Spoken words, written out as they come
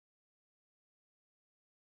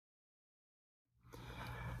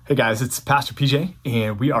Hey guys, it's Pastor PJ,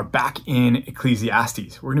 and we are back in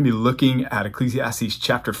Ecclesiastes. We're going to be looking at Ecclesiastes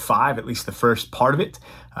chapter 5, at least the first part of it,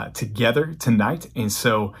 together tonight. And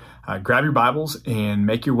so grab your Bibles and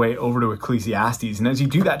make your way over to Ecclesiastes. And as you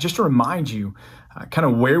do that, just to remind you kind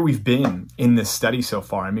of where we've been in this study so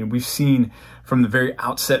far. I mean, we've seen from the very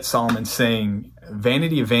outset Solomon saying,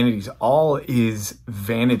 vanity of vanities, all is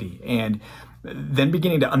vanity. And then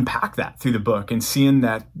beginning to unpack that through the book and seeing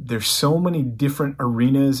that there's so many different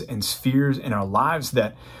arenas and spheres in our lives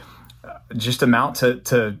that just amount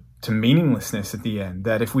to meaninglessness at the end.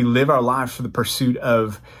 That if we live our lives for the pursuit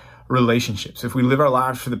of relationships, if we live our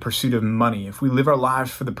lives for the pursuit of money, if we live our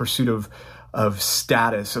lives for the pursuit of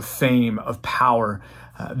status, of fame, of power,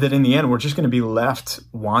 that in the end, we're just going to be left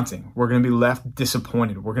wanting. We're going to be left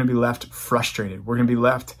disappointed. We're going to be left frustrated. We're going to be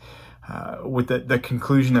left with the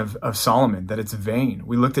conclusion of Solomon, that it's vain.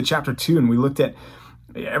 We looked at chapter 2 and we looked at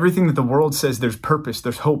everything that the world says there's purpose,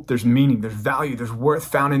 there's hope, there's meaning, there's value, there's worth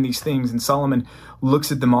found in these things. And Solomon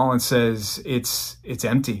looks at them all and says, it's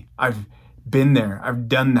empty. I've been there. I've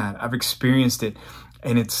done that. I've experienced it.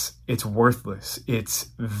 And it's worthless. It's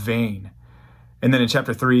vain. And then in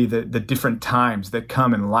chapter 3, the different times that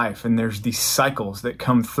come in life, and there's these cycles that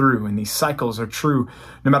come through, and these cycles are true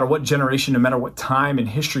no matter what generation, no matter what time in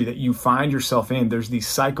history that you find yourself in. There's these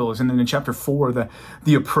cycles. And then in chapter 4,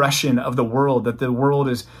 the oppression of the world, that the world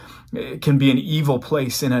can be an evil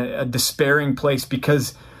place and a despairing place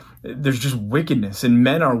because there's just wickedness, and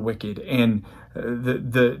men are wicked, and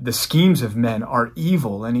the schemes of men are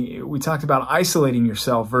evil. And we talked about isolating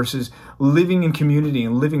yourself versus living in community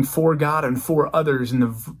and living for God and for others,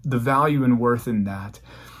 and the value and worth in that.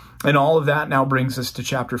 And all of that now brings us to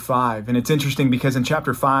chapter 5. And it's interesting because in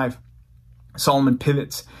chapter 5, Solomon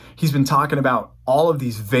pivots. He's been talking about all of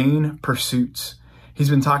these vain pursuits. He's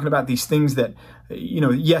been talking about these things that,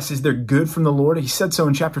 yes, is there good from the Lord? He said so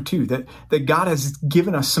in chapter 2, that God has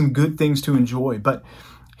given us some good things to enjoy, but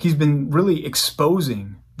he's been really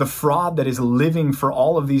exposing the fraud that is living for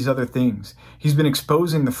all of these other things. He's been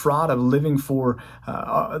exposing the fraud of living for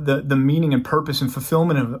the meaning and purpose and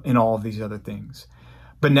fulfillment in all of these other things.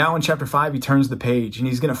 But now in chapter 5, he turns the page and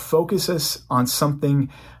he's going to focus us on something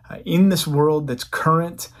in this world that's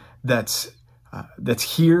current, that's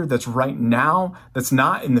here, that's right now, that's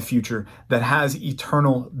not in the future, that has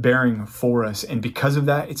eternal bearing for us. And because of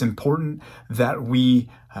that, it's important that we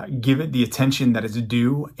give it the attention that is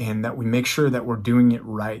due, and that we make sure that we're doing it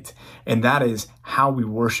right. And that is how we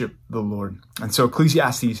worship the Lord. And so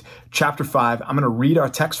Ecclesiastes chapter 5, I'm going to read our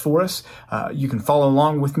text for us. You can follow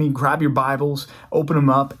along with me, grab your Bibles, open them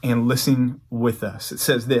up, and listen with us. It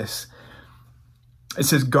says this. It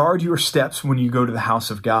says, "Guard your steps when you go to the house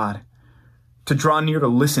of God. To draw near to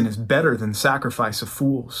listen is better than sacrifice of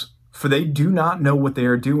fools, for they do not know what they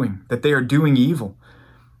are doing, that they are doing evil.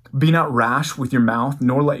 Be not rash with your mouth,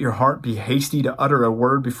 nor let your heart be hasty to utter a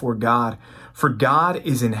word before God. For God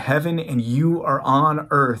is in heaven and you are on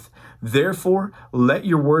earth. Therefore, let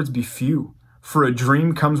your words be few. For a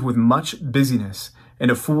dream comes with much busyness,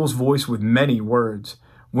 and a fool's voice with many words.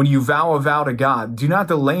 When you vow a vow to God, do not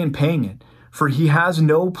delay in paying it, for he has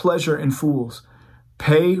no pleasure in fools.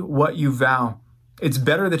 Pay what you vow. It's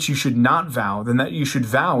better that you should not vow than that you should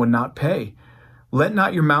vow and not pay. Let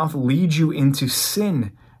not your mouth lead you into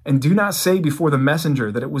sin, and do not say before the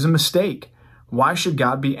messenger that it was a mistake. Why should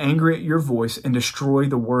God be angry at your voice and destroy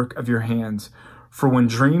the work of your hands? For when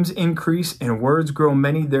dreams increase and words grow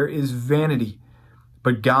many, there is vanity.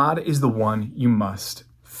 But God is the one you must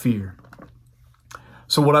fear."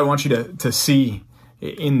 So what I want you to see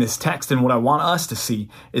in this text, and what I want us to see,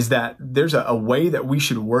 is that there's a way that we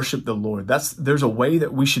should worship the Lord. There's a way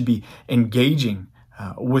that we should be engaging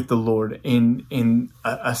with the Lord in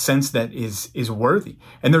a sense that is worthy.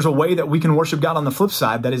 And there's a way that we can worship God on the flip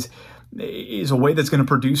side that is a way that's going to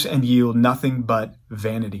produce and yield nothing but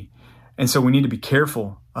vanity. And so we need to be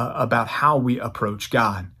careful about how we approach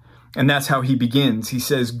God. And that's how he begins. He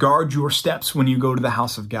says, "Guard your steps when you go to the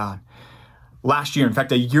house of God." Last year, in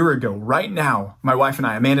fact, a year ago, right now, my wife and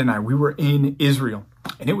I, Amanda and I, we were in Israel.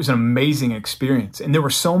 And it was an amazing experience. And there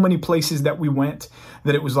were so many places that we went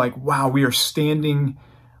that it was like, wow, we are standing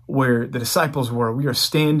where the disciples were. We are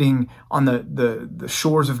standing on the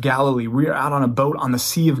shores of Galilee. We are out on a boat on the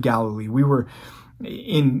Sea of Galilee. We were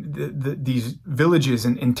in these villages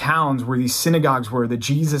and towns where these synagogues were that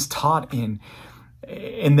Jesus taught in.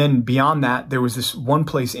 And then beyond that, there was this one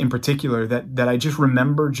place in particular that I just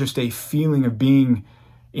remember just a feeling of being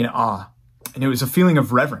in awe. And it was a feeling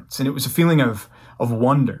of reverence, and it was a feeling of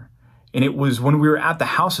wonder. And it was when we were at the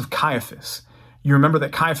house of Caiaphas. You remember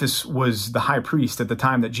that Caiaphas was the high priest at the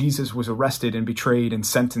time that Jesus was arrested and betrayed and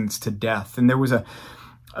sentenced to death. And there was a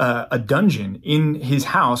a dungeon in his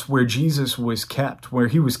house where Jesus was kept, where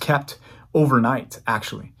he was kept overnight,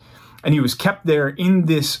 actually. And he was kept there in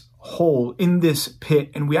this hole, in this pit.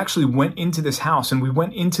 And we actually went into this house and we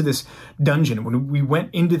went into this dungeon. When we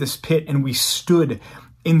went into this pit and we stood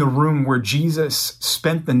in the room where Jesus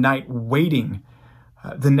spent the night waiting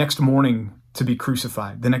the next morning to be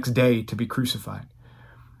crucified, the next day to be crucified.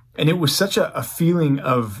 And it was such a feeling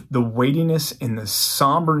of the weightiness and the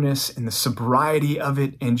somberness and the sobriety of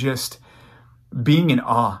it and just being in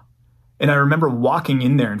awe. And I remember walking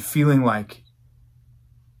in there and feeling like,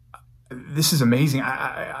 this is amazing.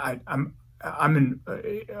 I'm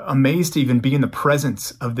amazed to even be in the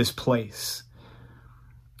presence of this place.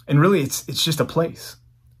 And really, it's just a place.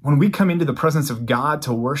 When we come into the presence of God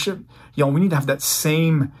to worship, y'all, we need to have that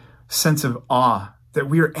same sense of awe that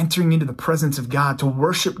we are entering into the presence of God to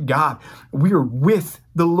worship God. We are with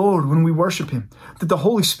the Lord when we worship him, that the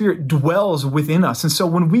Holy Spirit dwells within us. And so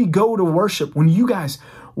when we go to worship, when you guys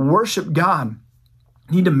worship God,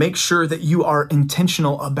 you need to make sure that you are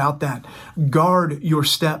intentional about that. Guard your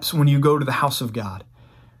steps when you go to the house of God.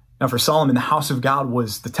 Now for Solomon, the house of God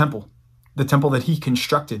was the temple that he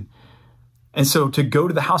constructed. And so to go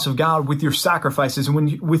to the house of God with your sacrifices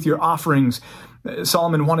and with your offerings,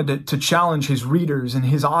 Solomon wanted to challenge his readers and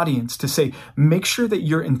his audience to say, make sure that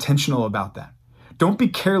you're intentional about that. Don't be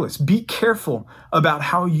careless. Be careful about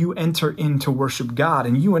how you enter into worship God.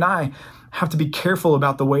 And you and I have to be careful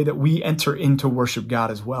about the way that we enter into worship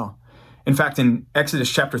God as well. In fact, in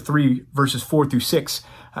Exodus chapter 3, verses 4-6,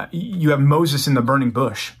 you have Moses in the burning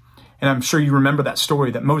bush. And I'm sure you remember that story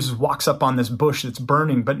that Moses walks up on this bush that's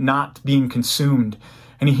burning but not being consumed.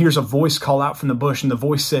 And he hears a voice call out from the bush. And the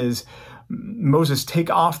voice says, Moses, take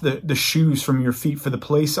off the shoes from your feet, for the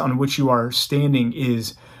place on which you are standing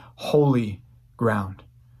is holy ground.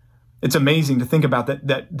 It's amazing to think about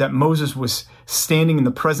that Moses was standing in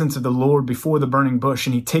the presence of the Lord before the burning bush,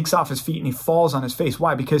 and he takes off his feet and he falls on his face.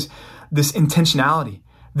 Why? Because this intentionality,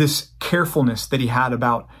 this carefulness that he had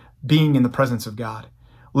about being in the presence of God.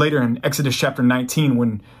 Later in Exodus chapter 19,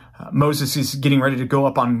 when Moses is getting ready to go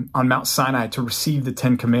up on Mount Sinai to receive the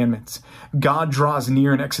 10 commandments, God draws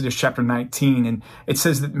near in Exodus chapter 19, and it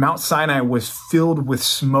says that Mount Sinai was filled with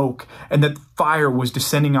smoke and that fire was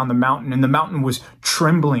descending on the mountain, and the mountain was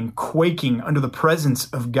trembling, quaking under the presence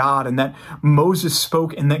of God, and that Moses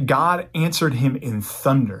spoke and that God answered him in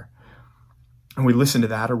thunder. And we listen to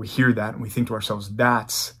that, or we hear that, and we think to ourselves,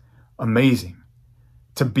 that's amazing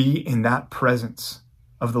to be in that presence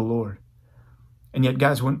of the Lord. And yet,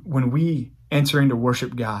 guys, when we enter into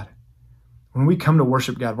worship God, when we come to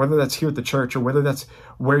worship God, whether that's here at the church or whether that's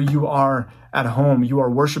where you are at home, you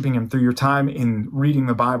are worshiping him through your time in reading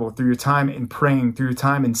the Bible, through your time in praying, through your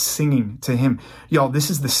time in singing to him. Y'all, this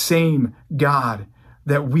is the same God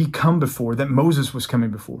that we come before, that Moses was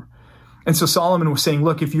coming before. And so Solomon was saying,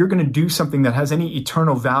 look, if you're going to do something that has any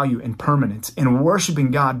eternal value and permanence, and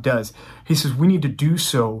worshiping God does, he says we need to do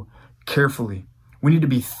so carefully. We need to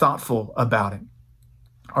be thoughtful about it.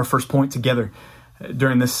 Our first point together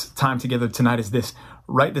during this time together tonight is this.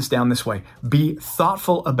 Write this down this way. Be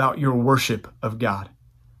thoughtful about your worship of God.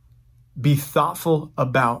 Be thoughtful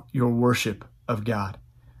about your worship of God.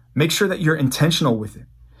 Make sure that you're intentional with it.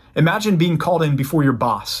 Imagine being called in before your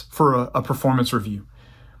boss for a performance review.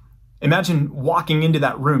 Imagine walking into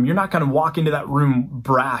that room. You're not going to walk into that room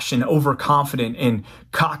brash and overconfident and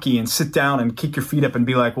cocky and sit down and kick your feet up and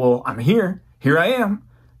be like, well, I'm here. Here I am.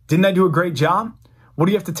 Didn't I do a great job? What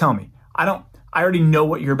do you have to tell me? I already know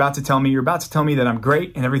what you're about to tell me. You're about to tell me that I'm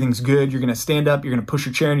great and everything's good. You're going to stand up, you're going to push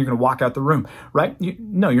your chair, and you're going to walk out the room, right?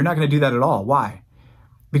 No, you're not going to do that at all. Why?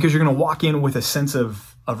 Because you're going to walk in with a sense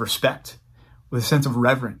of respect, with a sense of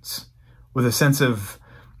reverence, with a sense of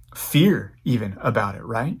fear even about it,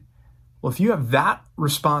 right? Well, if you have that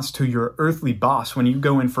response to your earthly boss when you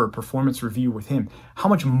go in for a performance review with him, how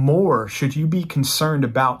much more should you be concerned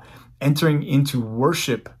about entering into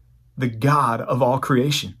worship the God of all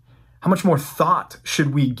creation? How much more thought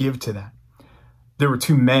should we give to that? There were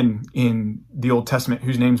two men in the Old Testament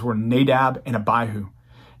whose names were Nadab and Abihu.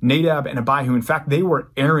 Nadab and Abihu, in fact, they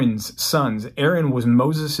were Aaron's sons. Aaron was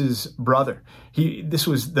Moses' brother. This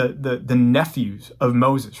was the nephews of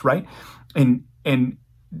Moses, right? And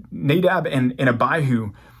Nadab and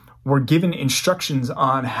Abihu were given instructions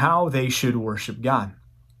on how they should worship God.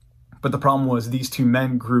 But the problem was these two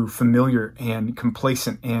men grew familiar and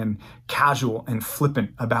complacent and casual and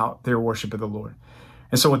flippant about their worship of the Lord.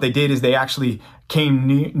 And so what they did is they actually came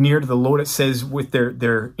near to the Lord, it says, with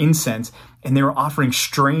their incense, and they were offering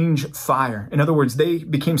strange fire. In other words, they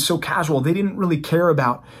became so casual, they didn't really care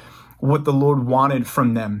about what the Lord wanted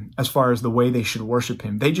from them as far as the way they should worship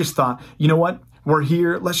him. They just thought, you know what? We're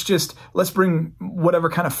here. Let's bring whatever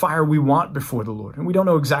kind of fire we want before the Lord. And we don't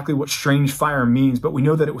know exactly what strange fire means, but we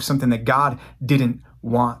know that it was something that God didn't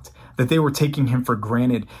want, that they were taking him for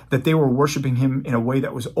granted, that they were worshiping him in a way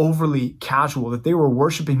that was overly casual, that they were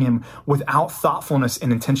worshiping him without thoughtfulness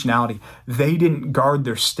and intentionality. They didn't guard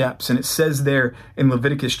their steps. And it says there in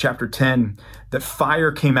Leviticus chapter 10 that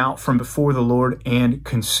fire came out from before the Lord and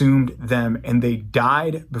consumed them, and they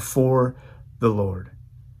died before the Lord.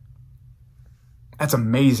 That's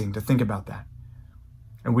amazing to think about that.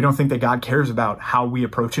 And we don't think that God cares about how we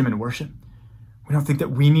approach him in worship. We don't think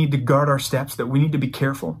that we need to guard our steps, that we need to be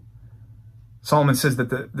careful. Solomon says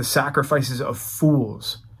that the sacrifices of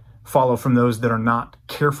fools follow from those that are not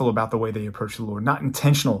careful about the way they approach the Lord, not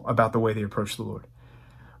intentional about the way they approach the Lord.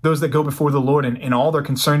 Those that go before the Lord and all they're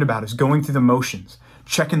concerned about is going through the motions,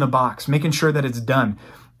 checking the box, making sure that it's done.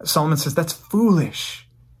 Solomon says that's foolish,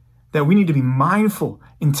 that we need to be mindful,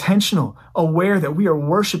 intentional, aware that we are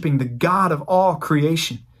worshiping the God of all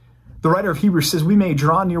creation. The writer of Hebrews says we may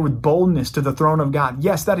draw near with boldness to the throne of God.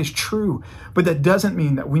 Yes, that is true, but that doesn't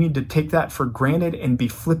mean that we need to take that for granted and be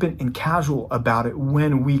flippant and casual about it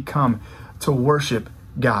when we come to worship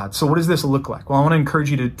God. So what does this look like? Well, I want to encourage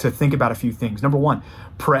you to think about a few things. Number one,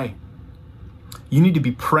 pray. You need to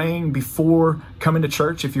be praying before coming to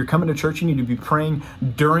church. If you're coming to church, you need to be praying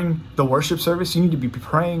during the worship service. You need to be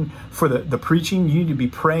praying for the preaching. You need to be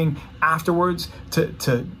praying afterwards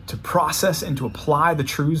to process and to apply the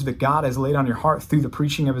truths that God has laid on your heart through the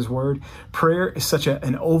preaching of his word. Prayer is such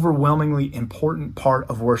an overwhelmingly important part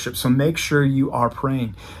of worship. So make sure you are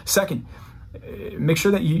praying. Second, make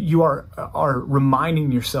sure that you are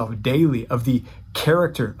reminding yourself daily of the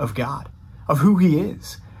character of God, of who he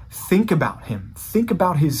is. Think about him. Think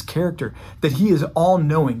about his character, that he is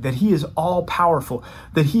all-knowing, that he is all-powerful,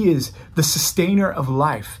 that he is the sustainer of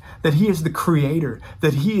life, that he is the creator,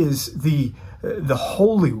 that he is the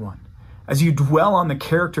Holy One. As you dwell on the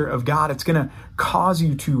character of God, it's going to cause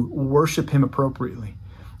you to worship him appropriately.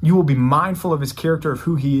 You will be mindful of his character, of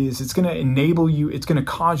who he is. It's going to enable you. It's going to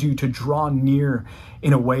cause you to draw near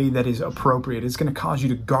in a way that is appropriate. It's going to cause you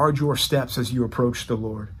to guard your steps as you approach the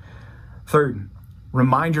Lord. Third,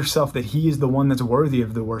 remind yourself that he is the one that's worthy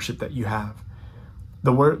of the worship that you have,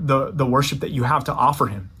 the worship that you have to offer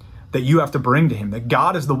him, that you have to bring to him, that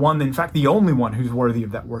God is the one, in fact, the only one who's worthy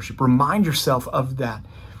of that worship. Remind yourself of that,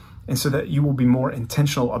 and so that you will be more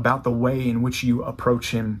intentional about the way in which you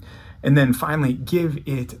approach him. And then finally, give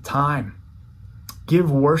it time. Give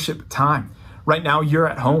worship time. Right now, you're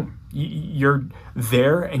at home. You're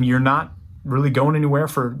there, and you're not really going anywhere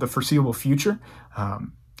for the foreseeable future.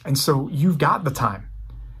 And so you've got the time.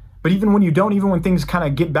 But even when you don't, even when things kind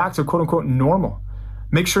of get back to quote unquote normal,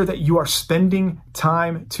 make sure that you are spending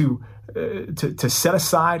time to set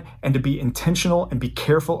aside and to be intentional and be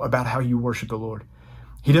careful about how you worship the Lord.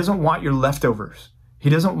 He doesn't want your leftovers. He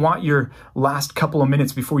doesn't want your last couple of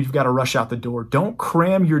minutes before you've got to rush out the door. Don't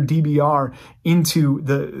cram your DBR into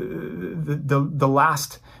the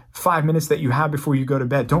last 5 minutes that you have before you go to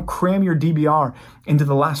bed. Don't cram your DBR into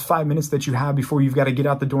the last 5 minutes that you have before you've got to get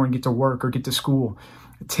out the door and get to work or get to school.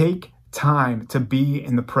 Take time to be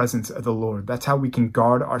in the presence of the Lord. That's how we can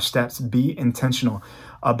guard our steps. Be intentional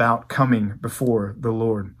about coming before the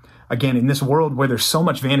Lord. Again, in this world where there's so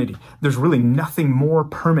much vanity, there's really nothing more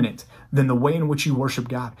permanent than the way in which you worship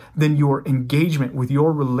God, than your engagement with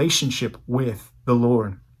your relationship with the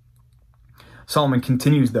Lord. Solomon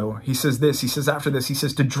continues, though. He says after this,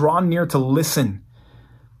 to draw near to listen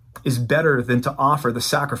is better than to offer the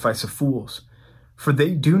sacrifice of fools, for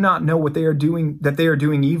they do not know what they are doing, that they are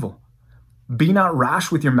doing evil. Be not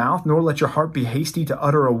rash with your mouth, nor let your heart be hasty to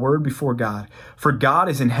utter a word before God. For God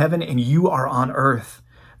is in heaven and you are on earth.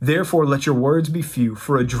 Therefore let your words be few,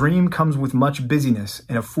 for a dream comes with much busyness,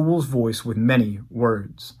 and a fool's voice with many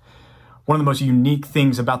words. One of the most unique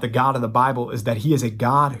things about the God of the Bible is that he is a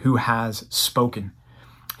God who has spoken.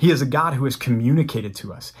 He is a God who has communicated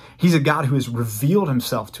to us. He's a God who has revealed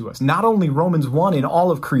himself to us. Not only Romans 1 in all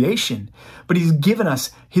of creation, but he's given us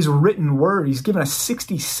his written word. He's given us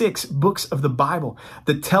 66 books of the Bible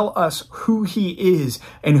that tell us who he is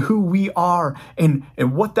and who we are and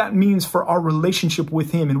what that means for our relationship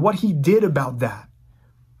with him and what he did about that.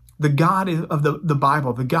 The God of the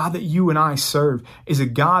Bible, the God that you and I serve, is a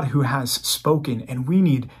God who has spoken, and we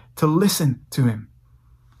need to listen to him.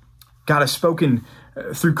 God has spoken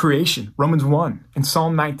through creation. Romans 1 and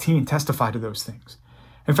Psalm 19 testify to those things.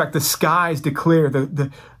 In fact, the skies declare,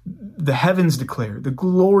 the heavens declare the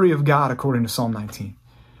glory of God, according to Psalm 19.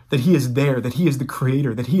 That he is there, that he is the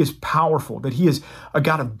creator, that he is powerful, that he is a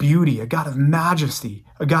God of beauty, a God of majesty,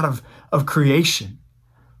 a God of creation.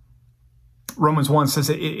 Romans 1 says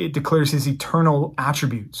that it declares his eternal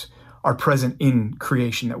attributes are present in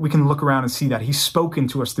creation, that we can look around and see that. He's spoken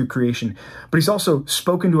to us through creation, but he's also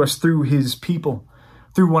spoken to us through his people,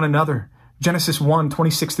 through one another. Genesis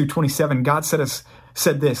 1:26-27, God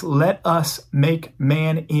said this, "Let us make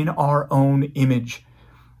man in our own image."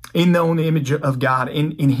 In the own image of God,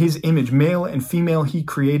 in his image, male and female, he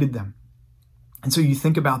created them. And so you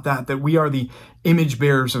think about that we are the image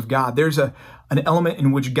bearers of God. There's an element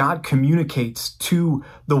in which God communicates to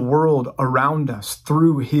the world around us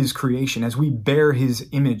through his creation as we bear his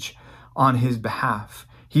image on his behalf.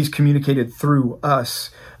 He's communicated through us.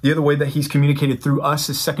 The other way that he's communicated through us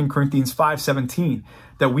is 2 Corinthians 5:17,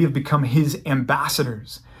 that we have become his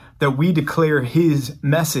ambassadors, that we declare his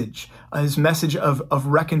message of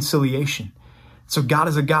reconciliation. So God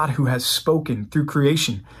is a God who has spoken through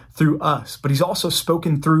creation, through us, but he's also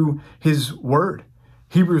spoken through his word.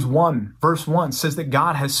 Hebrews 1 verse 1 says that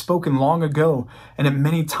God has spoken long ago and at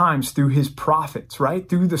many times through his prophets, right?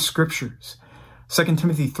 Through the scriptures. 2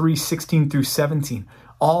 Timothy 3:16-17,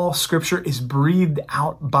 all scripture is breathed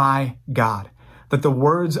out by God, that the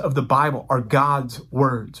words of the Bible are God's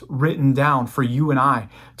words written down for you and I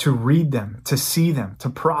to read them, to see them, to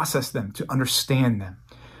process them, to understand them.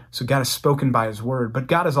 So God has spoken by his word, but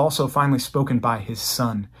God has also finally spoken by his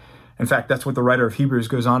son. In fact, that's what the writer of Hebrews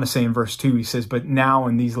goes on to say in verse 2. He says, "But now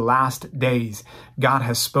in these last days, God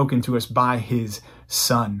has spoken to us by his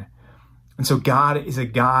son." And so God is a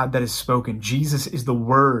God that has spoken. Jesus is the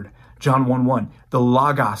word, John 1:1, the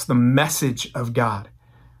logos, the message of God.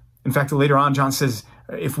 In fact, later on, John says,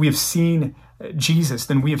 if we have seen Jesus,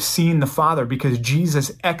 then we have seen the Father, because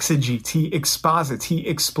Jesus exegetes, he exposits, he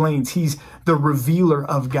explains, he's the revealer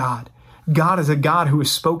of God. God is a God who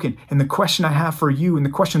has spoken. And the question I have for you, and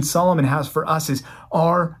the question Solomon has for us is,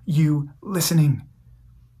 are you listening?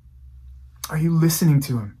 Are you listening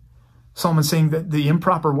to him? Solomon's saying that the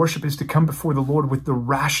improper worship is to come before the Lord with the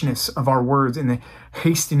rashness of our words and the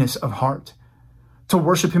hastiness of heart. To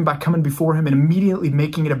worship him by coming before him and immediately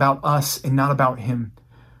making it about us and not about him.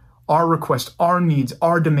 Our requests, our needs,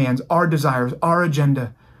 our demands, our desires, our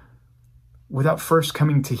agenda, without first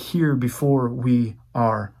coming to hear before we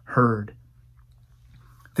are heard.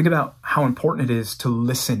 Think about how important it is to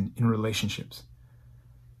listen in relationships.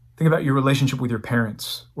 Think about your relationship with your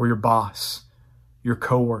parents or your boss, your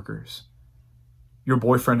coworkers, your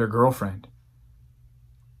boyfriend or girlfriend.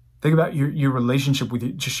 Think about your relationship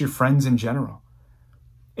with just your friends in general.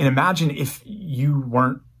 And imagine if you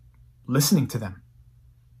weren't listening to them.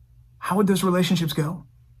 How would those relationships go?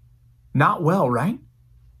 Not well, right?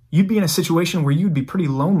 You'd be in a situation where you'd be pretty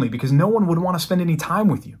lonely because no one would want to spend any time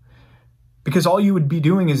with you. Because all you would be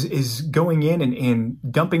doing is going in and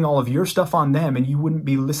dumping all of your stuff on them, and you wouldn't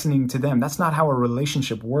be listening to them. That's not how a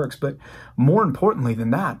relationship works. But more importantly than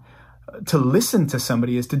that, to listen to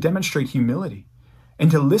somebody is to demonstrate humility. And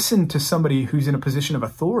to listen to somebody who's in a position of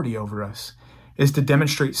authority over us is to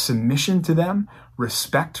demonstrate submission to them,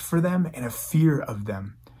 respect for them, and a fear of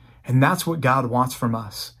them. And that's what God wants from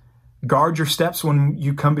us. Guard your steps when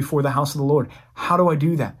you come before the house of the Lord. How do I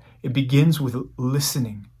do that? It begins with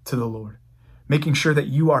listening to the Lord, making sure that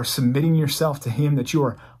you are submitting yourself to him, that you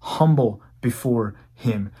are humble before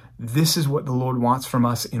him. This is what the Lord wants from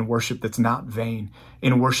us in worship that's not vain,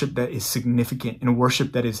 in worship that is significant, in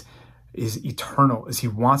worship that is eternal, as he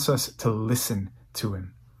wants us to listen to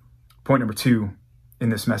him. Point number 2 in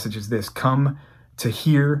this message is this: come to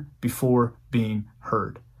hear before being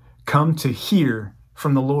heard. Come to hear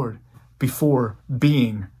from the Lord before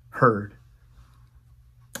being heard.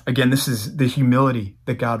 Again, this is the humility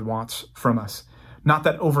that God wants from us, not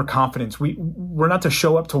that overconfidence. We're not to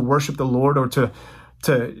show up to worship the Lord or to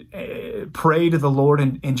pray to the Lord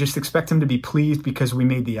and just expect him to be pleased because we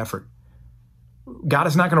made the effort. God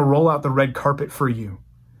is not going to roll out the red carpet for you.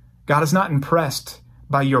 God is not impressed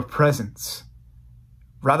by your presence.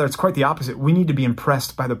 Rather, it's quite the opposite. We need to be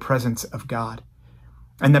impressed by the presence of God.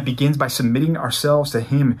 And that begins by submitting ourselves to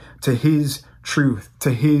him, to his truth,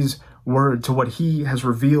 to his word, to what he has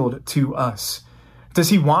revealed to us. Does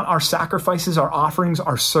he want our sacrifices, our offerings,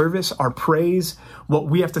 our service, our praise, what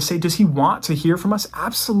we have to say? Does he want to hear from us?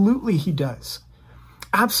 Absolutely he does.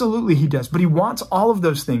 Absolutely he does. But he wants all of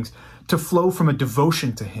those things to flow from a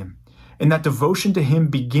devotion to him. And that devotion to him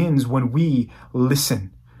begins when we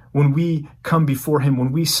listen, when we come before him,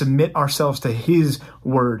 when we submit ourselves to his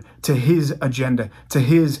word, to his agenda, to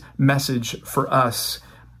his message for us,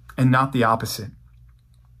 and not the opposite.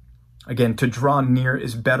 Again, to draw near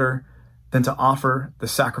is better than to offer the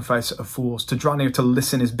sacrifice of fools. To draw near to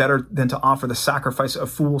listen is better than to offer the sacrifice of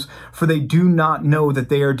fools, for they do not know that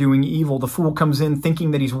they are doing evil. The fool comes in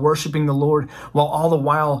thinking that he's worshiping the Lord, while all the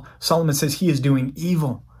while Solomon says he is doing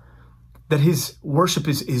evil, that his worship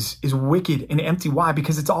is wicked and empty. Why?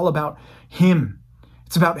 Because it's all about him.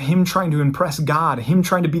 It's about him trying to impress God, him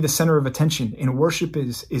trying to be the center of attention. And worship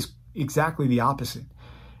is exactly the opposite.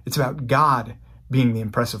 It's about God being the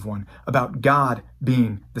impressive one, about God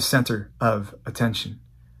being the center of attention.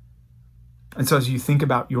 And so as you think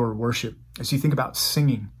about your worship, as you think about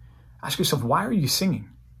singing, ask yourself, why are you singing?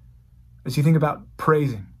 As you think about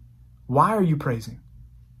praising, why are you praising?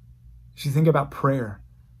 As you think about prayer,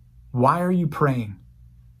 why are you praying?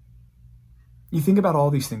 You think about all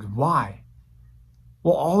these things. Why?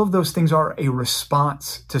 Well, all of those things are a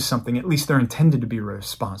response to something. At least they're intended to be a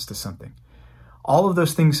response to something. All of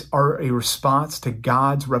those things are a response to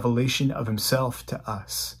God's revelation of himself to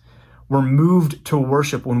us. We're moved to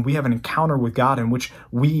worship when we have an encounter with God in which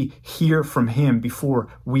we hear from him before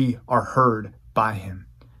we are heard by him.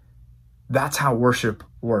 That's how worship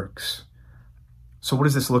works. So what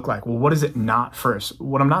does this look like? Well, what is it not first?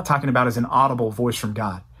 What I'm not talking about is an audible voice from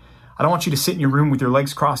God. I don't want you to sit in your room with your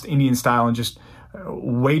legs crossed Indian style and just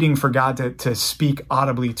waiting for God to speak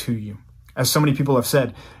audibly to you. As so many people have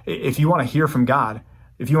said, if you want to hear from God,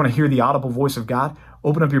 if you want to hear the audible voice of God,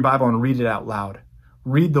 open up your Bible and read it out loud.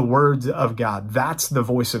 Read the words of God. That's the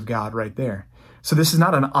voice of God right there. So this is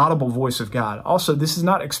not an audible voice of God. Also, this is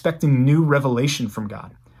not expecting new revelation from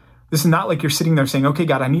God. This is not like you're sitting there saying, okay,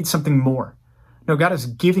 God, I need something more. No, God has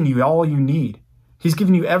given you all you need. He's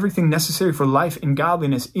given you everything necessary for life and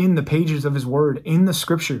godliness in the pages of his word, in the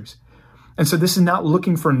scriptures. And so this is not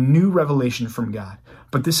looking for new revelation from God,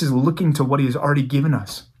 but this is looking to what he has already given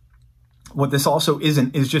us. What this also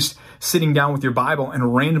isn't is just sitting down with your Bible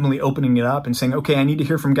and randomly opening it up and saying, okay, I need to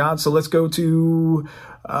hear from God, so let's go to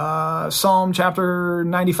Psalm chapter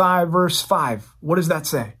 95, verse 5. What does that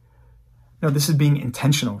say? No, this is being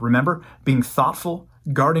intentional. Remember, being thoughtful,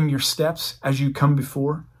 guarding your steps as you come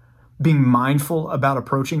before, being mindful about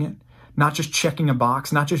approaching it, not just checking a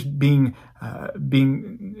box, not just being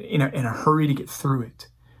in a hurry to get through it,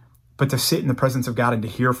 but to sit in the presence of God and to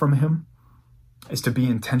hear from him is to be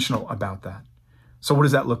intentional about that. So what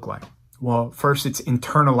does that look like? Well, first it's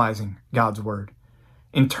internalizing God's word,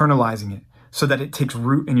 internalizing it so that it takes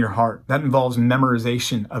root in your heart. That involves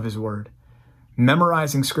memorization of his word.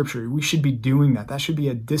 Memorizing scripture, we should be doing that. That should be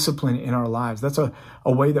a discipline in our lives. That's a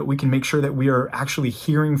way that we can make sure that we are actually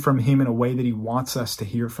hearing from him in a way that he wants us to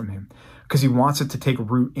hear from him, because he wants it to take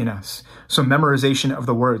root in us. So memorization of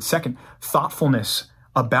the word. Second, thoughtfulness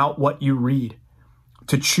about what you read.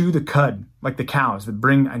 To chew the cud, like the cows that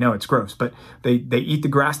bring, I know it's gross, but they eat the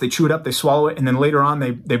grass, they chew it up, they swallow it, and then later on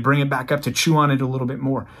they bring it back up to chew on it a little bit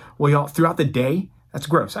more. Well, y'all, throughout the day, that's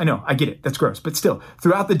gross. I know, I get it, that's gross. But still,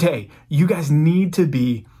 throughout the day, you guys need to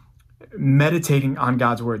be meditating on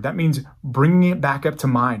God's word. That means bringing it back up to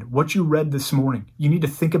mind. What you read this morning, you need to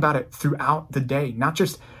think about it throughout the day, not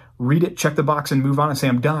just read it, check the box, and move on and say,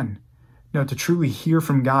 I'm done. No, to truly hear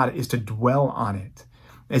from God is to dwell on it.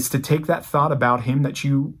 It's to take that thought about him that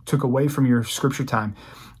you took away from your scripture time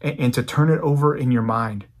and to turn it over in your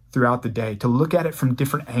mind throughout the day, to look at it from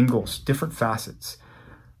different angles, different facets.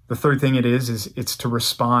 The third thing it's to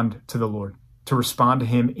respond to the Lord, to respond to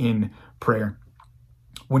him in prayer.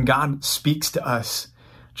 When God speaks to us,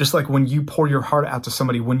 just like when you pour your heart out to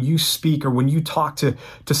somebody, when you speak or when you talk to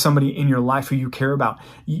somebody in your life who you care about,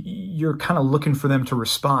 you're kind of looking for them to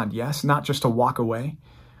respond, yes? Not just to walk away.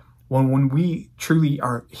 When we truly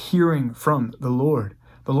are hearing from the Lord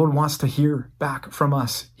wants to hear back from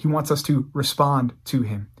us. He wants us to respond to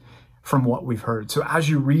him from what we've heard. So as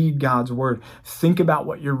you read God's word, think about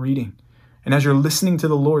what you're reading. And as you're listening to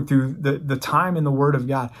the Lord through the time in the word of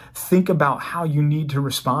God, think about how you need to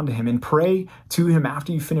respond to him and pray to him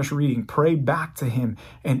after you finish reading. Pray back to him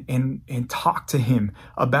and talk to him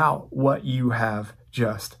about what you have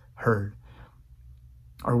just heard.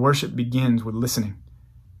 Our worship begins with listening.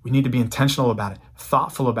 We need to be intentional about it,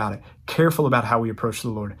 thoughtful about it, careful about how we approach the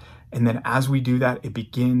Lord. And then as we do that, it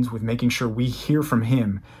begins with making sure we hear from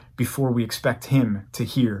him before we expect him to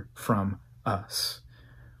hear from us.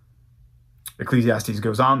 Ecclesiastes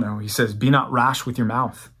goes on, though. He says, be not rash with your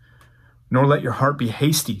mouth, nor let your heart be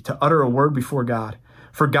hasty to utter a word before God.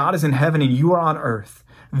 For God is in heaven and you are on earth.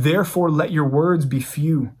 Therefore let your words be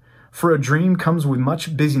few. For a dream comes with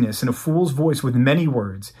much busyness and a fool's voice with many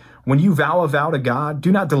words. When you vow a vow to God,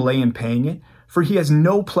 do not delay in paying it, for he has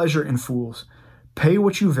no pleasure in fools. Pay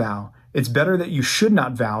what you vow. It's better that you should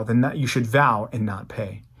not vow than that you should vow and not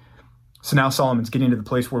pay. So now Solomon's getting to the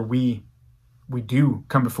place where we we do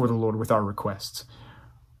come before the Lord with our requests.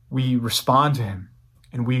 We respond to him,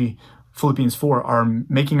 and we, Philippians 4, are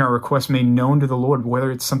making our requests made known to the Lord,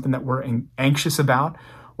 whether it's something that we're anxious about,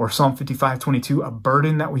 or Psalm 55:22, a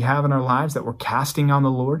burden that we have in our lives that we're casting on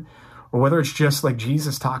the Lord, or whether it's just like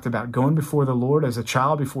Jesus talked about, going before the Lord as a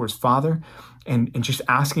child before his Father and just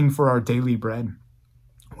asking for our daily bread.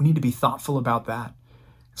 We need to be thoughtful about that.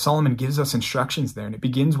 Solomon gives us instructions there, and it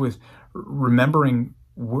begins with remembering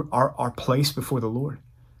our place before the Lord,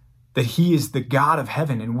 that he is the God of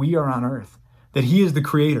heaven and we are on earth, that he is the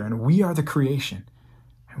creator and we are the creation.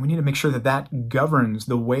 And we need to make sure that that governs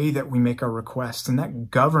the way that we make our requests, and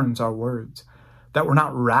that governs our words, that we're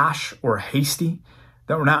not rash or hasty,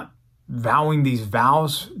 that we're not vowing these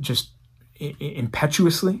vows just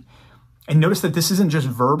impetuously. And notice that this isn't just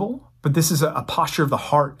verbal, but this is a posture of the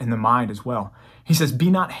heart and the mind as well. He says, be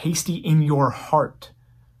not hasty in your heart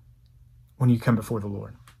when you come before the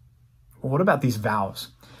Lord. Well, what about these vows?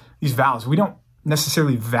 These vows, we don't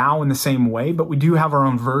necessarily vow in the same way, but we do have our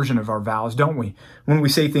own version of our vows, don't we? When we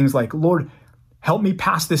say things like, Lord, help me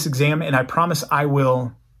pass this exam, and I promise I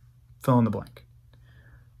will fill in the blank.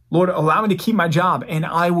 Lord, allow me to keep my job, and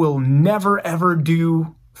I will never, ever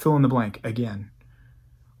do fill in the blank again.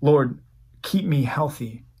 Lord, keep me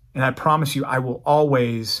healthy, and I promise you I will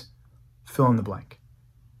always fill in the blank.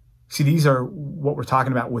 See, these are what we're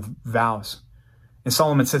talking about with vows. And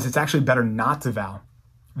Solomon says it's actually better not to vow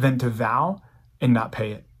than to vow and not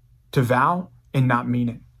pay it, to vow and not mean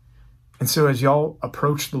it. And so as y'all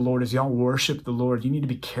approach the Lord, as y'all worship the Lord, you need to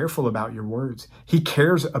be careful about your words. He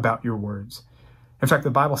cares about your words. In fact,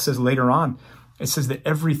 the Bible says later on, it says that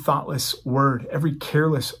every thoughtless word, every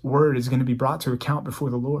careless word is going to be brought to account before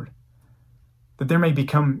the Lord. That there may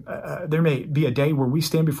be a day where we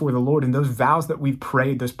stand before the Lord, and those vows that we've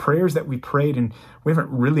prayed, those prayers that we prayed, and we haven't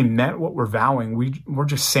really meant what we're vowing. We're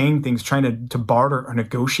just saying things, trying to barter or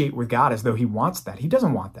negotiate with God as though he wants that. He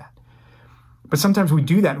doesn't want that. But sometimes we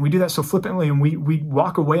do that, and we do that so flippantly, and we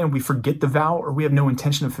walk away and we forget the vow, or we have no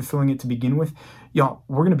intention of fulfilling it to begin with. Y'all,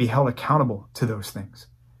 we're going to be held accountable to those things.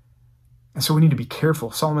 And so we need to be careful.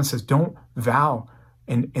 Solomon says, don't vow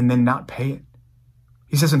and then not pay it.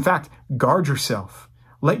 He says, in fact, guard yourself.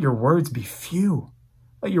 Let your words be few.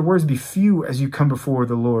 Let your words be few as you come before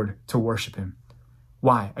the Lord to worship him.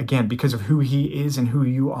 Why? Again, because of who he is and who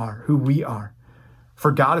you are, who we are.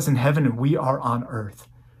 For God is in heaven and we are on earth.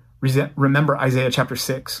 Remember Isaiah chapter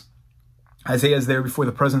 6. Isaiah is there before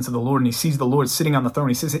the presence of the Lord, and he sees the Lord sitting on the throne.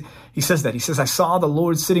 He says, I saw the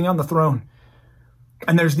Lord sitting on the throne.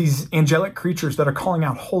 And there's these angelic creatures that are calling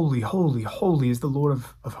out, holy, holy, holy is the Lord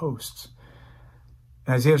of hosts.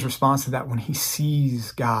 And Isaiah's response to that when he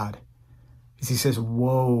sees God is he says,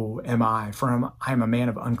 woe am I, for I am a man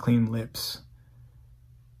of unclean lips.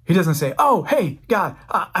 He doesn't say, oh, hey, God,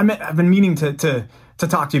 I've been meaning to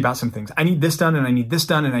talk to you about some things. I need this done, and I need this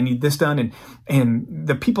done, and I need this done. And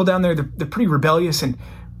the people down there, they're pretty rebellious. And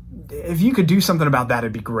if you could do something about that,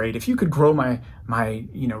 it'd be great. If you could grow my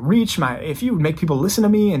reach, if you would make people listen to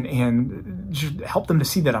me and just help them to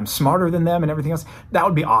see that I'm smarter than them and everything else, that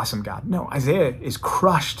would be awesome, God. No, Isaiah is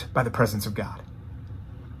crushed by the presence of God.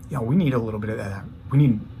 We need a little bit of that. We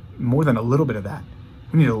need more than a little bit of that.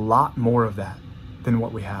 We need a lot more of that than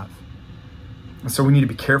what we have. And so we need to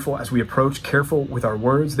be careful as we approach, careful with our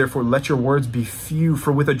words. Therefore, let your words be few,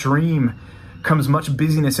 for with a dream comes much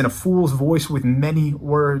busyness, and a fool's voice with many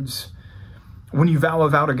words. When you vow a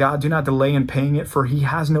vow to God, do not delay in paying it, for he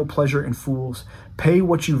has no pleasure in fools. Pay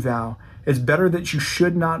what you vow. It's better that you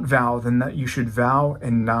should not vow than that you should vow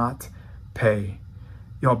and not pay.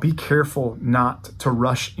 Y'all, be careful not to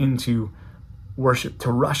rush into worship,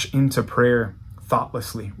 to rush into prayer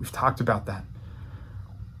thoughtlessly. We've talked about that.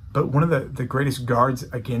 But one of the greatest guards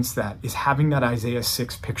against that is having that Isaiah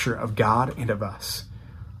 6 picture of God and of us.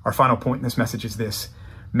 Our final point in this message is this: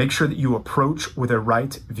 make sure that you approach with a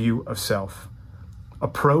right view of self.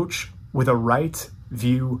 Approach with a right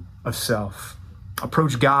view of self.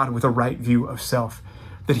 Approach God with a right view of self,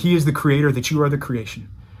 that he is the creator, that you are the creation.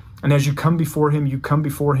 And as you come before him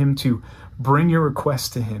to bring your requests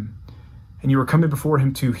to him. And you are coming before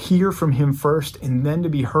him to hear from him first, and then to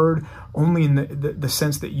be heard only in the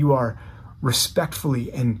sense that you are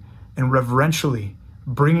respectfully and reverentially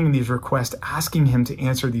bringing these requests, asking him to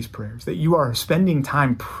answer these prayers, that you are spending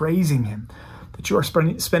time praising him, that you are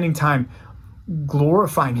spending time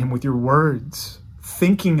glorifying him with your words,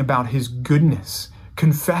 thinking about his goodness,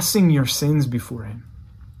 confessing your sins before him,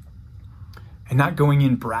 and not going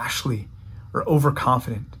in brashly or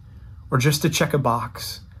overconfident or just to check a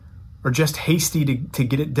box or just hasty to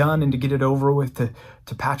get it done and to get it over with,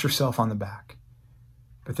 to pat yourself on the back.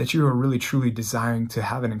 but that you are really truly desiring to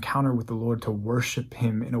have an encounter with the Lord, to worship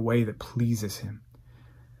him in a way that pleases him.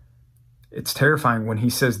 It's terrifying when he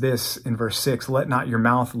says this in verse 6, let not your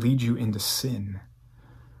mouth lead you into sin.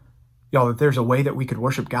 Y'all, that there's a way that we could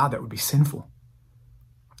worship God that would be sinful.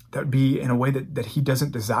 That would be in a way that he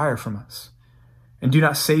doesn't desire from us. And do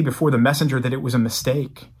not say before the messenger that it was a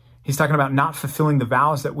mistake. He's talking about not fulfilling the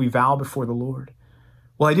vows that we vow before the Lord.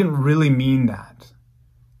 Well, I didn't really mean that.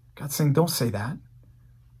 God's saying, don't say that.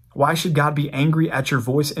 Why should God be angry at your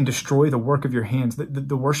voice and destroy the work of your hands,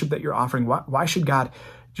 the worship that you're offering? Why should God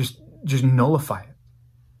just nullify it?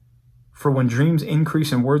 For when dreams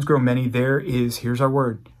increase and words grow many, there is, here's our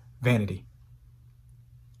word, vanity.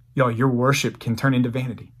 Y'all, your worship can turn into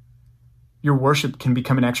vanity. Your worship can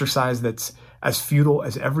become an exercise that's as futile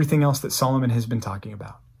as everything else that Solomon has been talking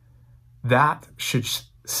about. That should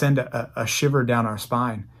send a shiver down our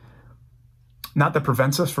spine. Not that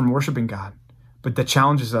prevents us from worshiping God, but that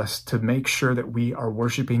challenges us to make sure that we are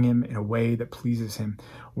worshiping him in a way that pleases him,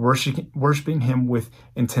 worshiping him with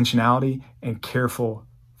intentionality and careful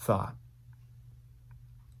thought.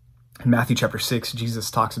 In Matthew chapter 6, Jesus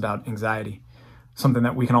talks about anxiety, something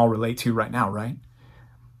that we can all relate to right now, right?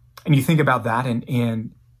 And you think about that,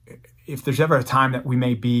 and if there's ever a time that we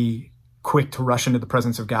may be quick to rush into the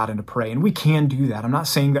presence of God and to pray, and we can do that. I'm not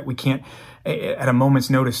saying that we can't, at a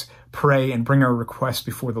moment's notice, pray and bring our requests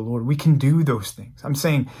before the Lord. We can do those things. I'm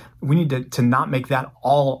saying we need to not make that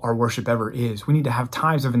all our worship ever is. We need to have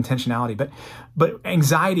times of intentionality. But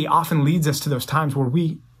anxiety often leads us to those times where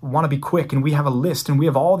we want to be quick and we have a list and we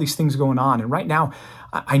have all these things going on. And right now,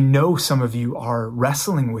 I know some of you are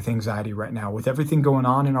wrestling with anxiety right now, with everything going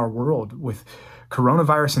on in our world, with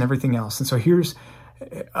coronavirus and everything else. And so here's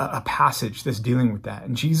a passage that's dealing with that.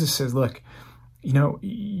 And Jesus says, look, you know,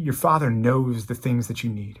 your Father knows the things that you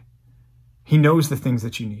need. He knows the things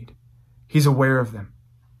that you need. He's aware of them.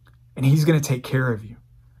 And he's going to take care of you.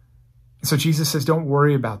 And so Jesus says, don't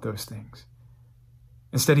worry about those things.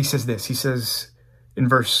 Instead, he says this. He says in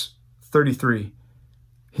verse 33,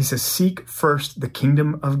 he says, seek first the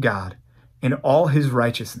kingdom of God and all his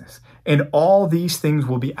righteousness, and all these things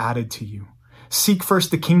will be added to you. Seek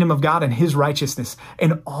first the kingdom of God and his righteousness,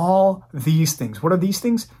 and all these things. What are these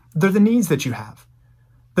things? They're the needs that you have.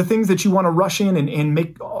 The things that you want to rush in and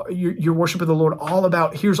make your worship of the Lord all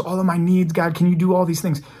about, here's all of my needs, God, can you do all these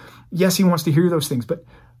things? Yes, he wants to hear those things, but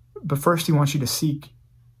first he wants you to seek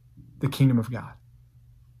the kingdom of God.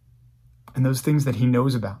 And those things that he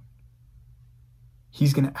knows about,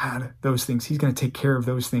 he's going to add those things. He's going to take care of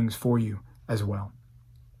those things for you as well.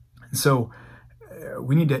 And so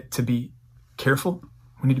we need to be careful.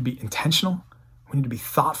 We need to be intentional. We need to be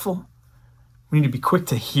thoughtful. We need to be quick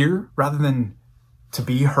to hear rather than to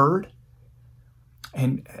be heard.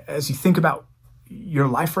 And as you think about your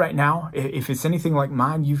life right now, if it's anything like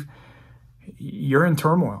mine, you're in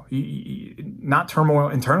turmoil. Not turmoil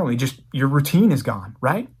internally, just your routine is gone,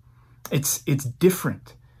 right? It's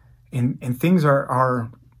different. And things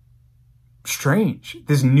are strange.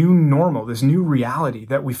 This new normal, this new reality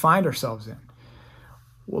that we find ourselves in.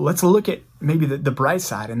 Well, let's look at maybe the bright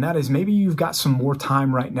side, and that is maybe you've got some more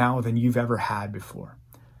time right now than you've ever had before.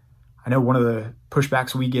 I know one of the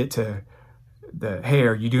pushbacks we get to hey,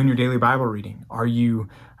 are you doing your daily Bible reading? Are you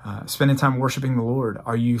spending time worshiping the Lord?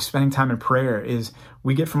 Are you spending time in prayer? Is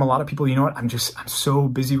we get from a lot of people, you know what, I'm so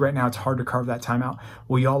busy right now, it's hard to carve that time out.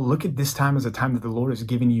 Well, y'all, look at this time as a time that the Lord has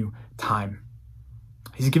given you time.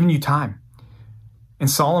 He's given you time. And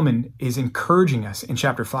Solomon is encouraging us in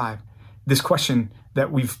chapter 5, this question that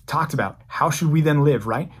we've talked about. How should we then live,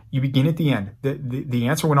 right? You begin at the end. The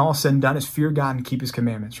answer when all is said and done is fear God and keep his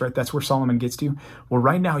commandments, right? That's where Solomon gets to. Well,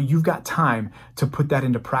 right now you've got time to put that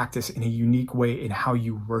into practice in a unique way in how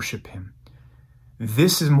you worship him.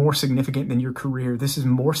 This is more significant than your career. This is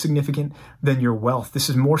more significant than your wealth. This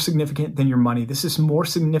is more significant than your money. This is more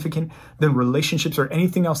significant than relationships or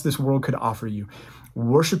anything else this world could offer you.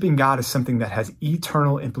 Worshiping God is something that has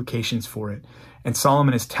eternal implications for it. And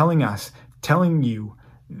Solomon is telling you,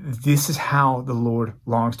 this is how the Lord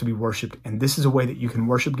longs to be worshiped. And this is a way that you can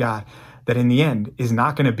worship God that in the end is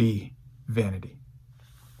not going to be vanity.